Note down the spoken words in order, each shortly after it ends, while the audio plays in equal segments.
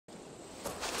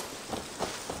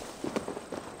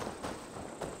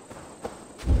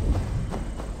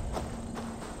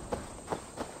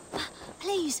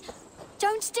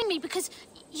don't sting me because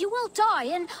you will die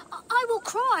and I will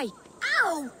cry.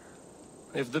 Ow!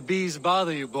 If the bees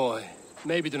bother you, boy,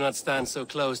 maybe do not stand so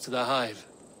close to the hive.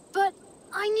 But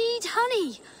I need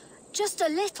honey. Just a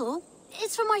little.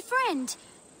 It's for my friend.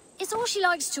 It's all she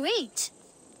likes to eat.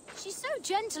 She's so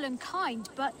gentle and kind,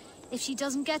 but if she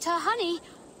doesn't get her honey,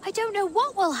 I don't know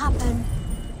what will happen.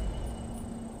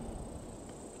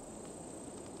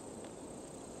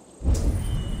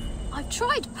 I've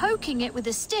tried poking it with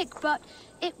a stick, but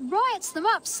it riots them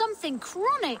up something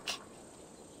chronic.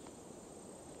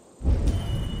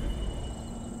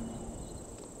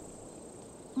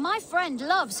 My friend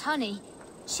loves honey.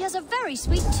 She has a very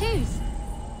sweet tooth.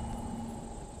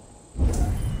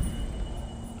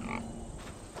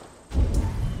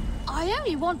 I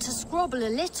only want to scrabble a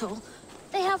little.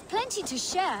 They have plenty to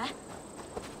share.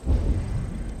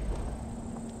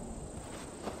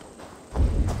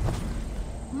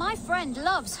 My friend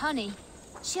loves honey.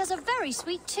 She has a very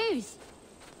sweet tooth.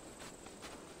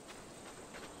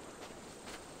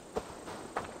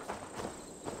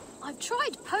 I've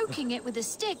tried poking it with a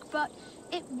stick, but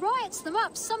it riots them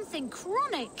up something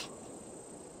chronic.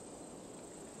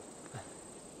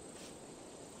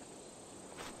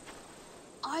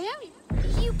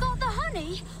 You got the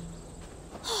honey?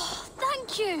 Oh,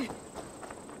 thank you.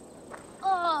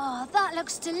 Oh, that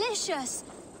looks delicious.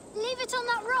 Leave it on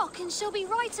that rock and she'll be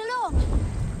right along.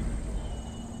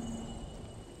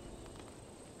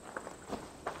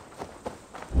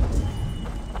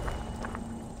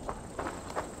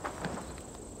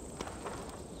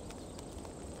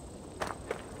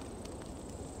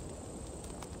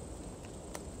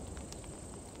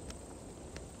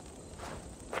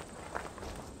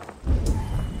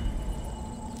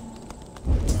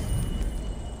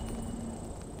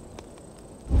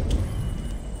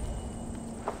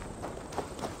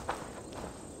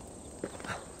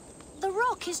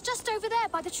 Is just over there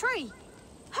by the tree.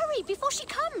 Hurry, before she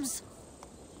comes.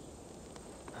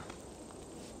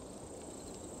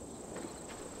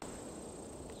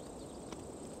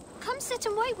 Come sit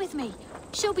and wait with me.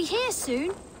 She'll be here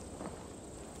soon.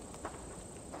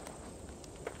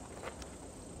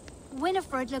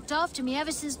 Winifred looked after me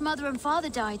ever since Mother and Father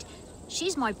died.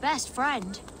 She's my best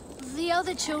friend. The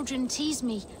other children tease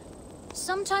me.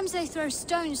 Sometimes they throw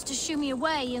stones to shoo me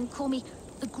away and call me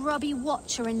the grubby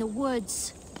watcher in the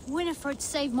woods. Winifred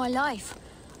saved my life.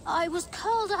 I was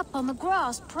curled up on the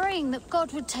grass, praying that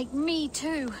God would take me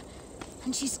too.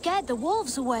 And she scared the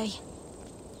wolves away.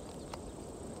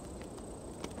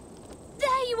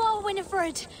 There you are,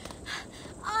 Winifred!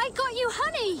 I got you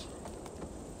honey!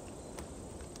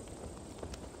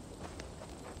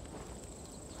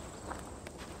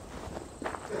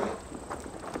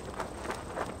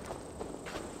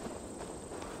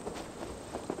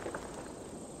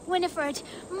 Winifred,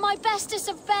 my bestest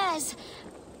of bears.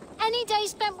 Any day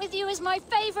spent with you is my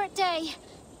favorite day.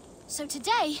 So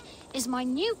today is my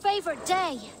new favorite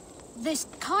day. This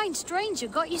kind stranger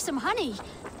got you some honey.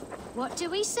 What do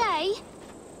we say?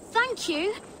 Thank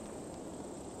you.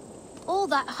 All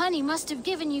that honey must have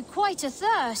given you quite a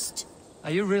thirst.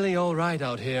 Are you really all right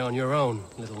out here on your own,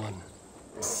 little one?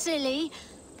 Silly.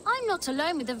 I'm not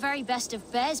alone with the very best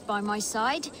of bears by my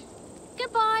side.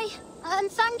 Goodbye, and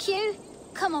thank you.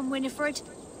 Come on, Winifred.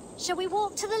 Shall we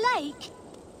walk to the lake?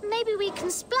 Maybe we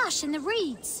can splash in the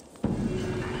reeds.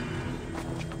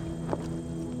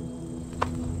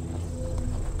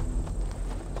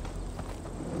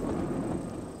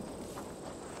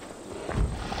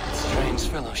 Strange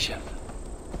fellowship.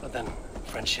 But then,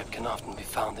 friendship can often be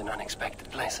found in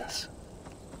unexpected places.